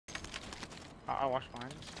I'll watch mine.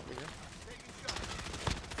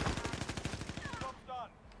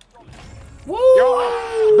 Woo!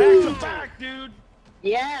 Yo, back to back, dude.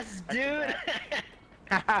 Yes, dude.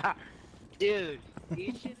 Dude,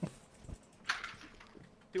 you should.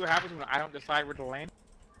 See what happens when I don't decide where to land?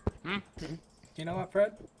 Hmm? You know what,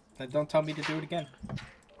 Fred? Then don't tell me to do it again.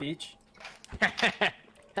 Beach.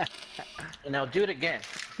 And I'll do it again.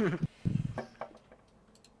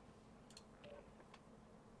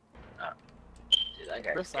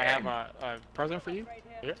 Chris, I have a present for you.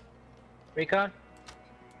 Here. Recon?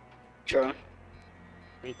 Sure.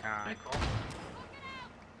 Recon.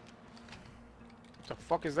 What the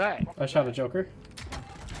fuck is that? I shot a Joker.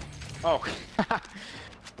 Oh.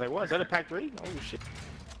 Like, what? Is that a pack 3? Oh, shit.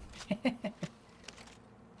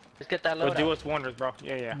 Let's get that load. It'll do us wonders, bro.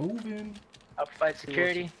 Yeah, yeah. Moving. Up fight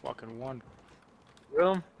security. Fucking wonder.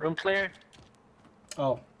 Room clear.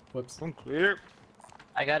 Oh, whoops. Room clear.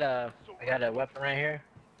 I got a weapon right here.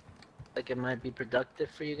 Like it might be productive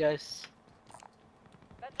for you guys.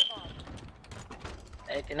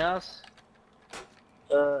 Anything else?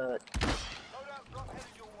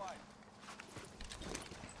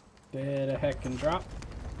 Did a heck and drop.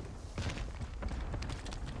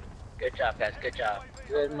 Good job, guys. Good job.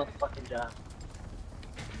 Good motherfucking job.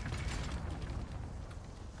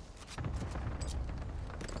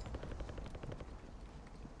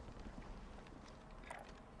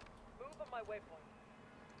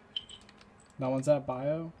 No one's at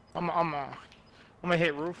bio. I'm gonna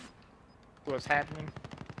hit roof. What's happening?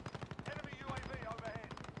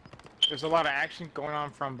 There's a lot of action going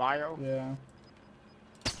on from bio. Yeah.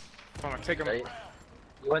 I'm gonna take him.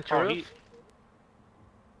 You went to roof?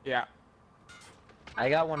 Yeah. I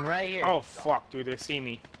got one right here. Oh fuck, dude, they see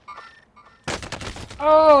me.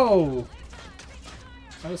 Oh!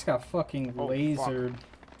 I just got fucking Oh, lasered.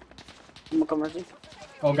 I'm gonna come with you.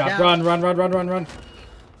 Oh god, down. run.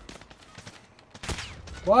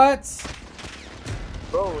 What?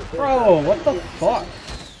 Bro, what the fuck?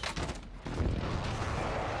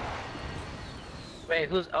 Wait,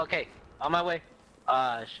 who's okay? On my way.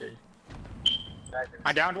 Shit.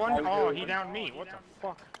 I downed one? Oh, he downed me. What the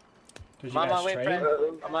fuck? Did I'm you on my guys way, trade? friend.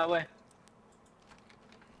 On my way.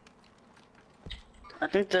 I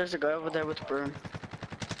think there's a guy over there with a broom.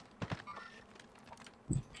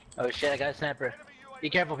 Oh shit, I got a sniper. Be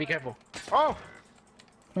careful, be careful. Oh!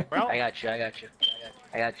 Well, I got you.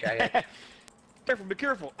 careful, be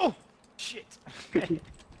careful. Oh! Shit.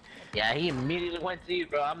 Yeah, he immediately went to you,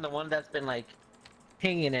 bro. I'm the one that's been like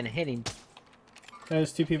pinging and hitting.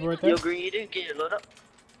 There's two people right there. Yo, Green, you didn't get your load up.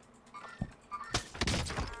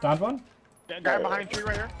 Downed one. That guy behind tree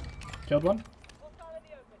right here. Killed one.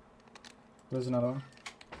 There's another one.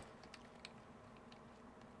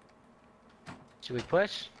 Should we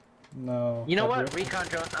push? No. You know That what? roof. Recon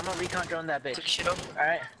drone. I'm gonna recon drone that bitch. Took your shit off.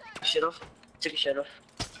 Alright. Shit off. Took your shit off.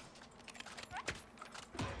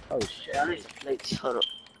 Oh shit. Yeah, I need plates. Hold up.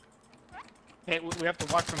 Hey, we have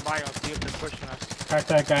to watch from bio and see if they're pushing us. Crack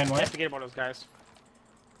that guy in Can't white. forget about those guys.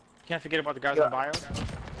 Can't forget about the guys Yeah. on bio.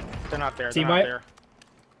 They're not there. Team They're not white? there.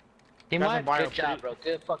 Team Guys White, in bio good job, pretty- bro.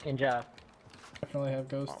 Good fucking job. Definitely have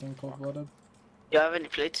ghost Oh, and cold-blooded. You have any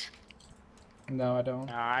plates? No, I don't.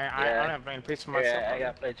 I Yeah. don't have any place for myself. Yeah, I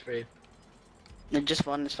got plates for you. No, just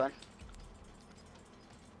one is fine.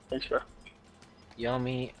 Thanks, bro. You owe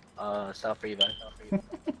me self revive.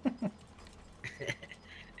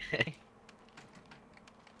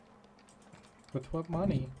 With what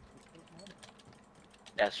money?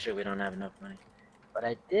 That's true, we don't have enough money. But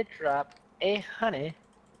I did drop a honey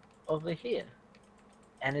over here.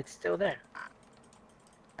 And it's still there.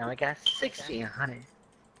 Now I got 60 honey.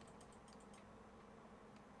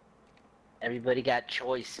 Everybody got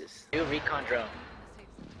choices. New recon drone.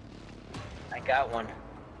 I got one.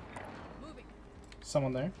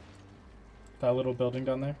 Someone there. That little building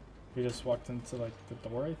down there. He just walked into like the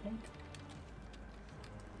door, I think.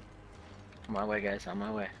 On my way, guys, on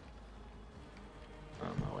my way.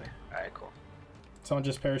 On my way. Alright, cool. Someone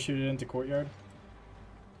just parachuted into courtyard.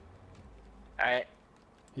 Alright.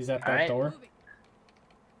 He's at that Alright. door.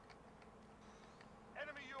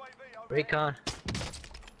 Recon.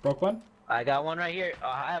 Broke one. I got one right here.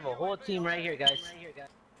 I have a whole team right here, guys.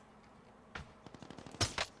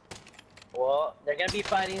 Well, they're gonna be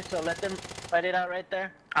fighting, so let them fight it out right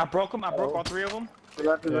there. I broke them. I broke all 3 of them. A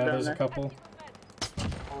lot of people Yeah, down there's there. a couple.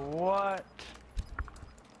 What?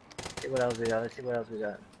 See what else we got. Let's see what else we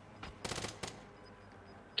got.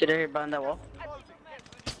 Get out here behind that wall.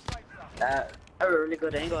 That. I have a really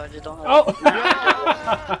good angle, I just don't have Oh!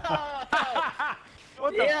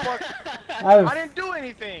 What the fuck? I didn't do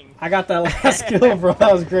anything. I got that last kill, bro.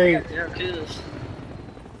 That was great. zero kills.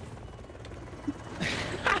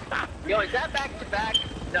 Yo, is that back to back?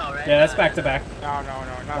 No, right? Yeah, that's back to back. No,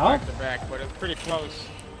 not No? back to back, but it's pretty close.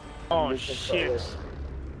 Oh shit.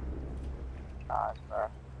 Gosh, bro.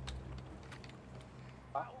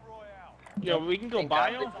 Yo, we can go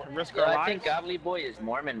bio and risk our I lives. think Godly Boy is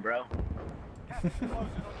Mormon, bro.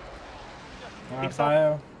 Think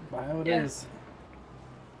so? Bio it Yeah. is.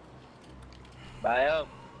 Bio.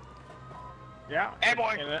 Yeah. Hey,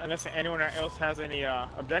 boy. And unless anyone else has any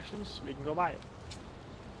objections, we can go buy it.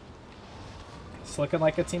 It's looking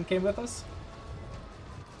like a team came with us.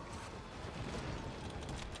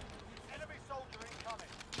 Enemy soldier incoming.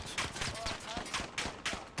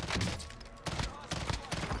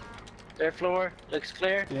 Third floor. Looks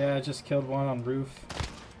clear. Yeah, I just killed one on roof.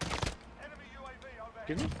 Enemy UAV overhead.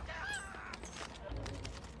 Excuse me?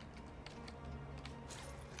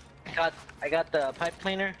 I got the pipe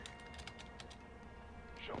cleaner.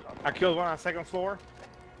 I killed one on second floor.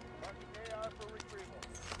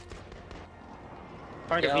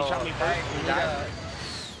 Funny, 'cause he shot me first. He died.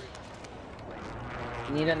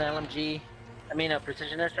 You need an LMG. I mean a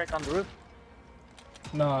precision airstrike on the roof.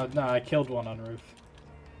 No, I killed one on roof.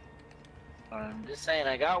 I'm just saying,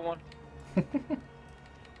 I got one. Oh,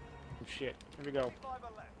 shit. Here we go.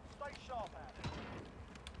 Stay sharp out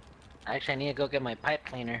there. Actually, I need to go get my pipe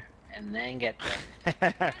cleaner and then get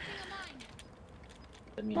the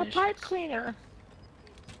munitions. cleaner.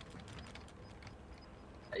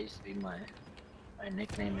 That used to be my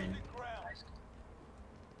nickname in high school.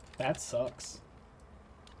 That sucks.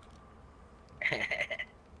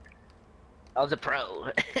 I was a pro.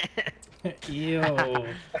 Ew.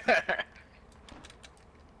 I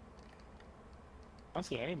don't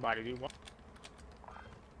see anybody, dude. What?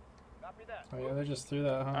 Copy that. Oh yeah, they just threw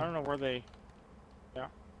that, I huh? don't know where they. Yeah.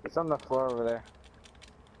 It's on the floor over there.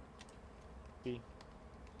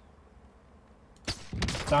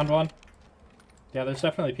 Downed one. Yeah, there's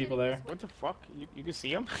definitely people there. What the fuck? You can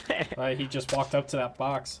see him? He just walked up to that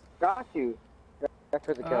box. Got you. That's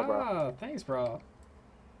for the kill, bro. Ah, thanks, bro.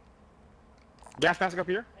 Gas mask up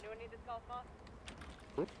here? Anyone need this call small?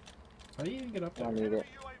 How do you even get up Don't there? need it.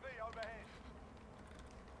 UAV overhead.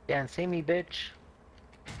 Can't see me, bitch.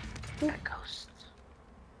 That ghost.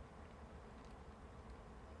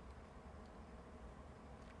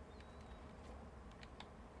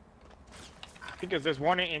 Because there's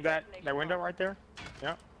one in that window right there.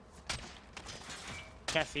 Yeah.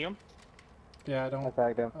 Can't see him. Yeah, I I don't.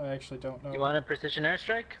 tagged him. I actually don't know. You want a precision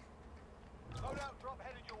airstrike? Loadout drop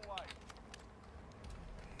headed your way.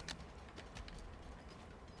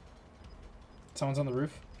 Someone's on the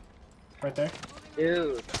roof. Right there. Dude.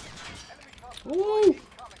 Enemy cluster Ooh! incoming.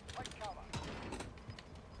 Take cover.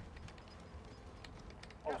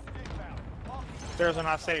 Gas is inbound. Marking Stairs are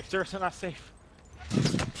not safe. Stairs are not safe.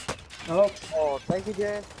 Oh, Oh, thank you,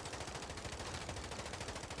 Jay.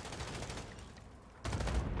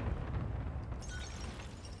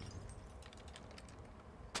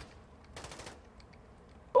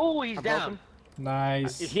 Oh, he's I broke down. him.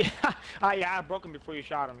 nice. Yeah. Yeah, I broke him before you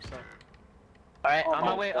shot him, so. Alright, Oh on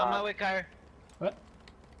my my way, God. on my way, Kyra. What?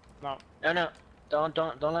 No. No.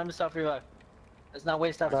 Don't let myself revive. Let's not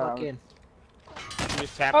waste that Down. fucking. You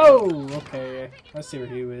just tap him. Oh, okay. I see where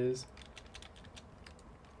he is.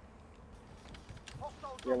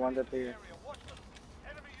 hostile Yeah, one drop up here. area. Watch them.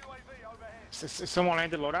 Enemy UAV overhead. Someone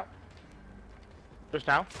landed loadout. Just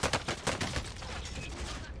now.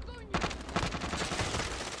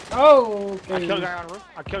 Oh, I killed a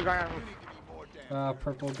okay. guy on the roof.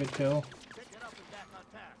 Purple, good kill.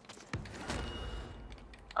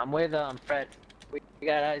 I'm with Fred. We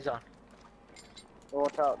got eyes on. Oh,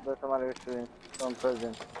 watch out. There's somebody who's shooting. From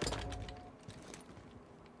prison.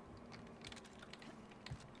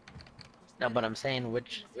 No, but I'm saying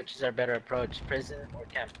which is our better approach, prison or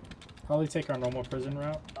camp? Probably take our normal prison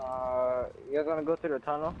route. You guys wanna go through the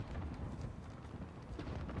tunnel?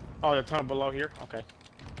 Oh, the tunnel below here? Okay.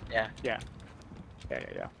 Yeah. Yeah.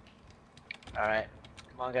 All right.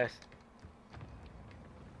 Come on, guys.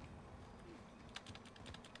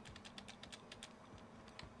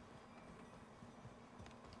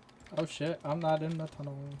 Oh shit, I'm not in the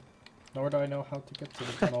tunnel. Nor do I know how to get to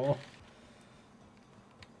the tunnel.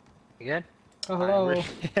 You good? Oh, hello. Hello.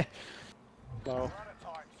 We're out of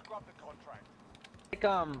time. Scrub the contract. Take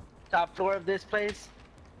top floor of this place.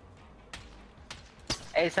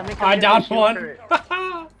 Hey, somebody come I get my downed shield one. turret.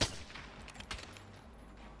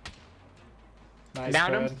 Nice,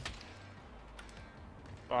 Downed him?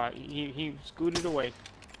 Fred. He scooted away.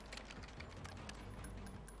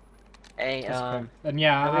 Hey, That's okay. And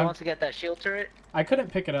yeah, whoever wants to get that shield turret? I couldn't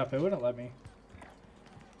pick it up. It wouldn't let me.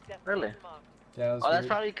 Really? Yeah, it was Oh, that's weird.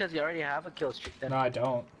 probably because you already have a kill streak then. No, I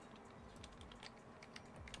don't.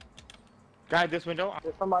 Guy, this window.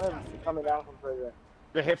 There's somebody coming down from prison.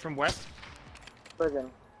 They hit from west.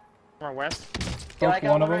 Prison. From our west. Yo, I Broke got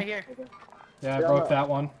one one of them. right here. Yeah, I Yeah, broke no. that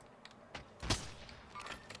one.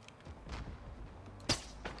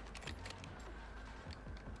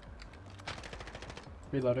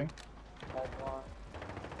 Reloading. Nice one.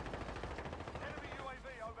 Enemy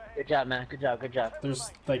UAV overhead. Good job, man. Good job. Good job.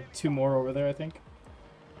 There's like 2 more over there, I think.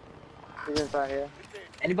 He's inside here.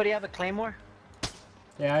 Anybody have a claymore?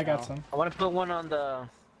 Yeah, I got No. some. I want to put one on the.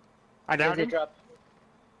 I downed They him. drop.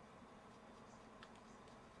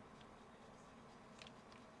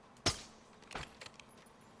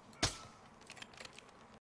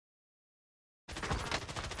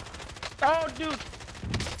 Oh, dude.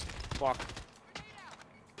 Fuck.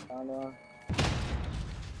 Found one.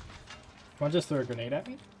 Someone just threw a grenade at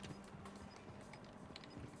me?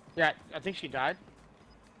 Yeah, I think she died.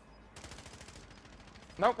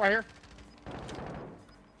 Nope, right here.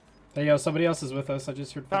 Hey, yo, somebody else is with us. I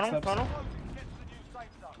just heard Tunnel, footsteps. tunnel. Closing. Get to the new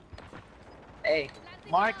safe zone. Hey,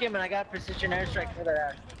 mark him, and I got precision airstrike for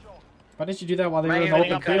that. Why didn't you do that while they Right were in here, the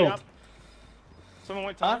right open Coming field? up. Someone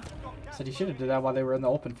went Huh? tunnel. Said you should have did that while they were in the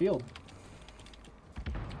open field.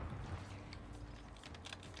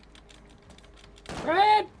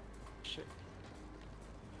 Red! Shit.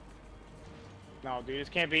 No, dude, this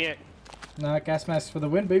can't be it. Nah, gas mask for the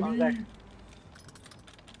win, baby. Oh, there.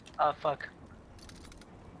 Oh fuck.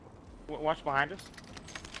 Watch behind us.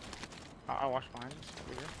 I'll watch behind us.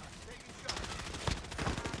 Over here.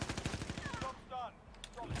 Job's done.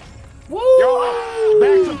 Woo! Yo,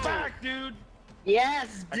 back to back, dude.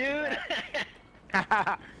 Yes, dude.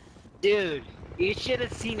 Dude, you should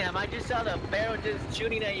have seen him. I just saw the barrel just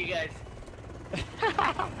shooting at you guys.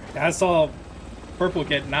 I saw Purple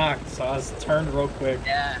get knocked, so I was turned real quick.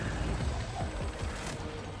 Yeah.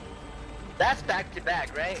 That's back to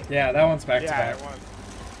back, right? Yeah, that one's back to Yeah, back. it was.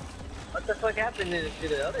 What the fuck happened to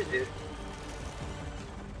the other dude?